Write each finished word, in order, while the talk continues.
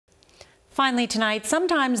Finally tonight,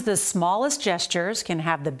 sometimes the smallest gestures can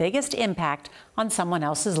have the biggest impact on someone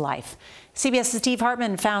else's life. CBS's Steve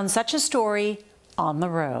Hartman found such a story on the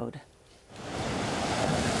road.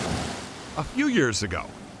 A few years ago,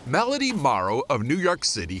 Melody Morrow of New York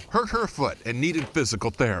City hurt her foot and needed physical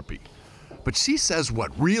therapy. But she says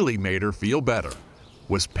what really made her feel better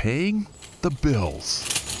was paying the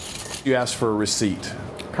bills. You asked for a receipt.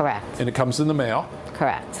 Correct. And it comes in the mail.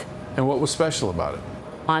 Correct. And what was special about it?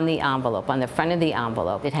 On the envelope, on the front of the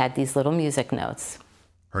envelope, it had these little music notes.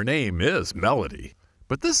 Her name is Melody,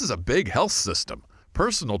 but this is a big health system.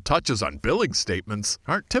 Personal touches on billing statements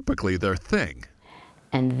aren't typically their thing.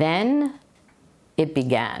 And then it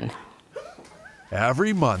began.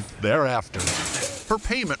 Every month thereafter, her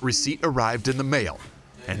payment receipt arrived in the mail,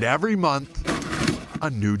 and every month,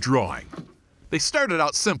 a new drawing. They started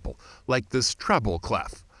out simple, like this treble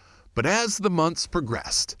clef, but as the months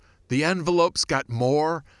progressed, the envelopes got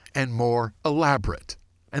more and more elaborate.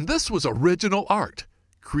 And this was original art,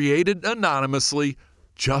 created anonymously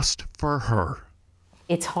just for her.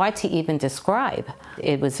 It's hard to even describe.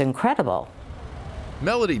 It was incredible.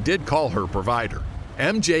 Melody did call her provider,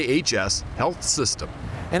 MJHS Health System,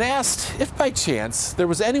 And asked if by chance there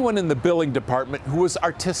was anyone in the billing department who was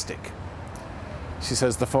artistic. She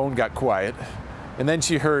says the phone got quiet, and then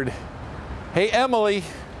she heard, "Hey, Emily,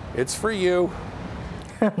 it's for you."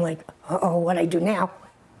 I'm like, uh-oh, what I do now?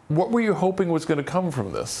 What were you hoping was going to come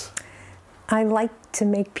from this? I like to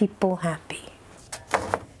make people happy.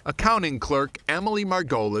 Accounting clerk Emily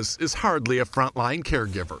Margolis is hardly a frontline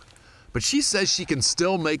caregiver, but she says she can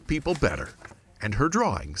still make people better, and her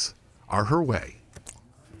drawings are her way.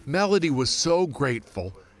 Melody was so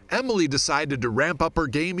grateful, Emily decided to ramp up her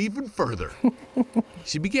game even further.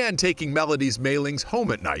 She began taking Melody's mailings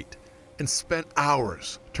home at night and spent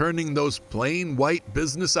hours turning those plain white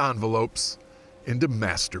business envelopes into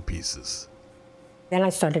masterpieces. Then I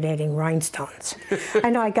started adding rhinestones. I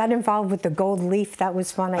know, I got involved with the gold leaf. That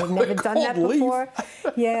was fun. I'd never done that before.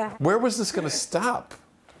 Yeah. Where was this going to stop?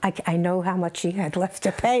 I know how much she had left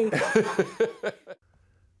to pay.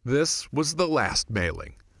 This was the last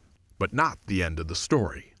mailing, but not the end of the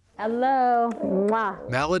story. Hello. Mwah.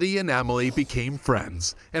 Melody and Emily became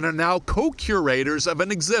friends and are now co-curators of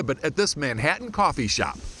an exhibit at this Manhattan coffee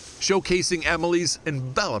shop, showcasing Emily's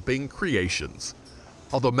enveloping creations.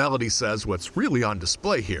 Although Melody says what's really on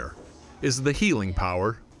display here is the healing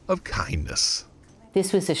power of kindness.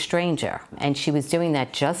 This was a stranger, and she was doing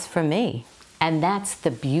that just for me. And that's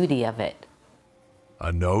the beauty of it.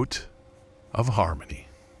 A note of harmony.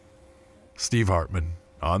 Steve Hartman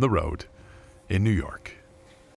on the road in New York.